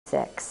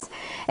6.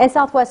 In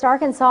Southwest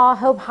Arkansas,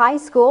 Hope High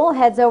School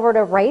heads over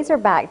to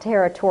Razorback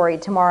territory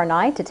tomorrow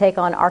night to take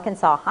on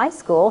Arkansas High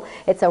School.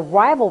 It's a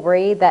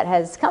rivalry that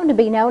has come to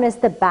be known as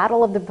the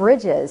Battle of the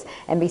Bridges.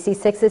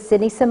 NBC6's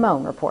Sydney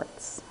Simone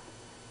reports.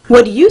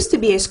 What used to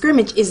be a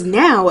scrimmage is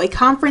now a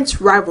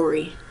conference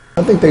rivalry.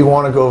 I think they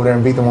want to go over there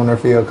and beat them on their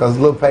field because a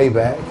little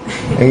payback.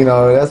 And,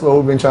 that's what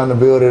we've been trying to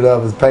build it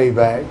up is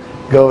payback.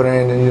 Go over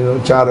there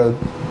and, try to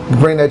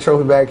bring that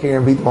trophy back here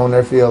and beat them on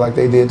their field like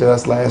they did to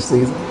us last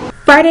season.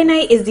 Friday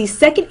night is the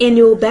second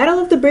annual Battle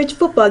of the Bridge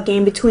football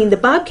game between the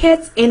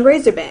Bobcats and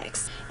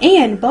Razorbacks.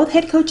 And both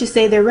head coaches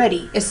say they're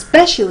ready,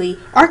 especially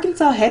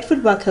Arkansas head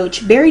football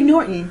coach Barry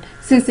Norton,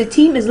 since the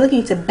team is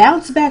looking to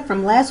bounce back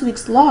from last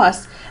week's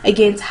loss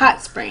against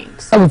Hot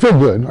Springs. We feel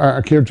good.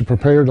 Our kids are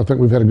prepared. I think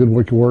we've had a good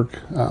week of work.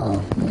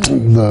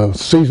 The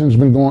season's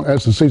been going,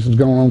 as the season's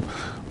going on,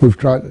 we've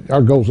tried,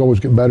 our goals always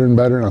get better and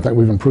better, and I think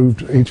we've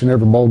improved each and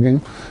every ball game.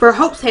 For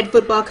Hope's head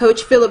football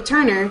coach Philip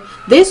Turner,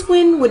 this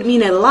win would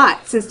mean a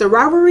lot since the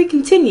rivalry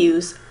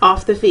continues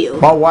off the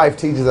field. My wife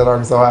teaches at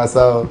Arkansas High,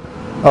 so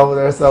over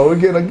there, so we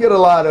get a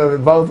lot of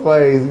it both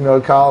ways,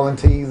 calling,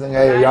 teasing,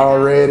 hey, y'all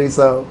ready?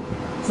 So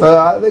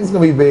I think it's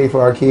going to be big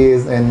for our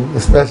kids, and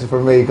especially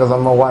for me because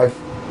I'm my wife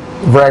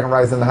bragging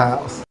rights in the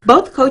house.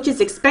 Both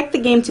coaches expect the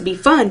game to be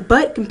fun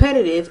but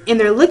competitive, and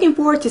they're looking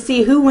forward to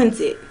see who wins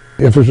it.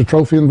 If there's a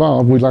trophy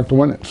involved, we'd like to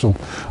win it. So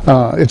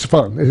it's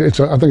fun. I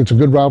think it's a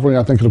good rivalry.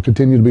 I think it'll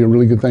continue to be a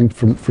really good thing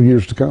for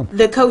years to come.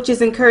 The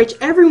coaches encourage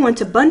everyone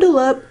to bundle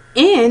up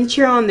and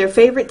cheer on their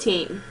favorite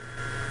team.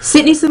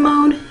 Sydney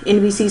Simone,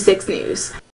 NBC6 News.